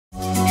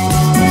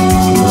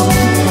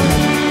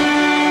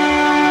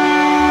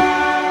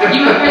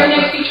very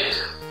nice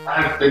features.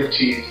 I have big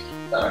teeth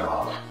that I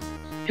love.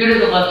 Who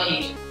doesn't love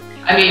teeth?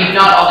 I mean,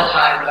 not all the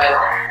time, but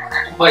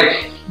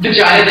like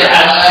vagina that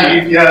ass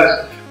teeth,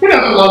 yes. Who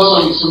doesn't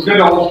love some good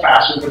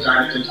old-fashioned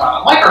vagina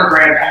tintana, like our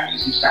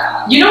grandpappies used to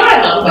have? You know what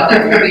I love about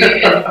that movie is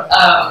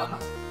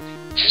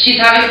she's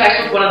having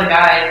sex with one of the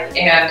guys,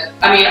 and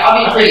I mean,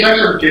 obviously. I think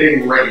sex or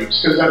getting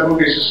raped, because that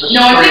movie is just a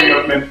straight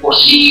up meant for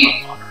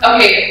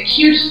okay,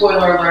 huge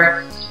spoiler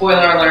alert.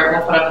 Spoiler alert,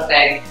 we'll put up a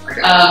thing.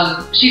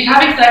 She's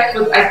having sex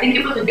with, I think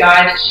it was a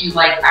guy that she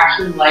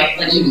actually liked,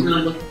 like she was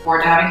really looking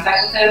forward to having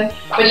sex with him,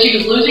 but she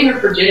was losing her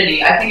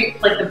virginity. I think it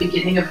was like the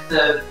beginning of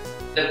the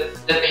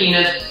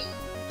penis,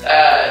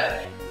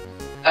 yes,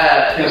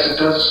 it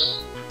does.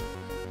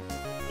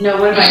 No,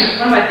 what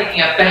am I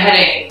thinking of?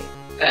 Beheading.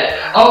 The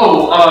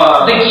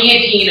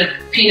guillotine of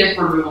penis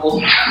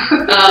removal.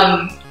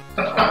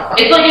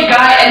 It's like a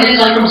guy and then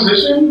like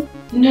circumcision?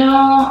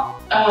 No.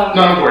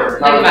 Not important.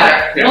 Doesn't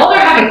matter. Yeah. While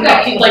they're having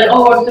sex, he's like,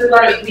 "Oh, I'm so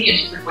glad it was me." And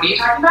she's like, "What are you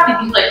talking about?" And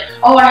he's like,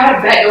 "Oh, I had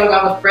a bet going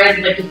on with friends,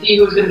 like to see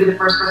who was going to be the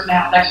first person to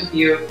have sex with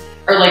you,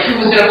 or like who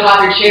was going to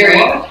pop your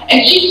cherry."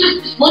 And she's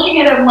just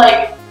looking at him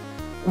like,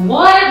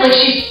 "What?" Like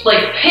she's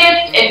like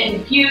pissed and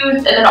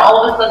confused, and then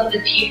all of a sudden the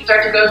teeth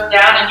start to go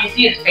down, and you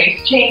see his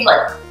face change,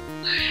 like,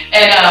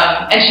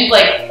 and she's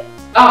like,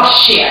 "Oh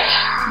shit."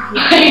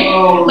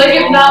 Like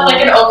it's not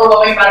like an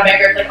overwhelming amount of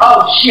anger. It's like,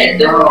 "Oh shit,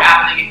 this is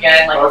happening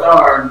again." Like, oh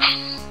darn.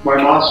 My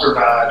monster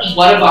badge.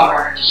 What a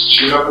bummer. Just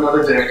shoot up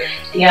another dick.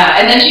 Yeah,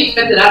 and then she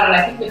spits it out, and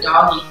I think the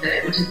dog eats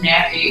it, which is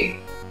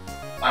nasty.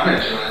 I'm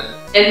into it.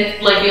 And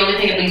like the only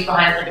thing it leaves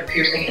behind is like a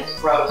piercing. It's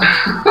gross.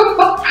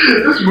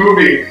 This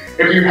movie,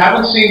 if you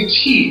haven't seen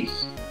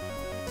Teeth,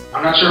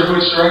 I'm not sure who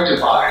it's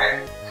directed by,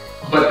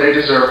 but they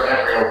deserve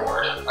every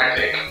award, I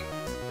think.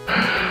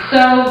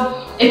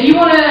 So, if you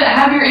want to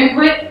have your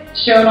input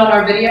shown on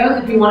our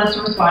videos, if you want us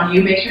to respond to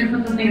you, make sure to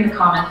put something in the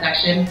comment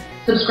section.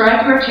 Subscribe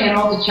to our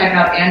channel to check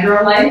out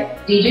Andro Life,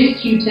 DJ's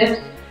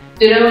Q-Tips,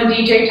 Ditto and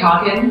DJ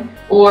Talkin',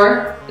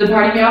 or the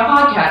Party Meow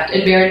podcast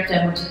and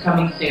Berenstain, which is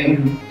coming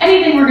soon.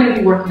 Anything we're going to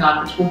be working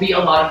on, which will be a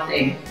lot of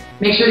things,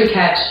 make sure to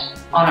catch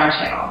on our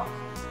channel.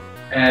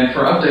 And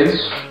for updates,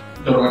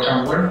 go to our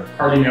Tumblr,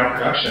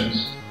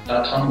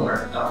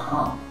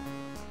 partymeowproductions.tumblr.com.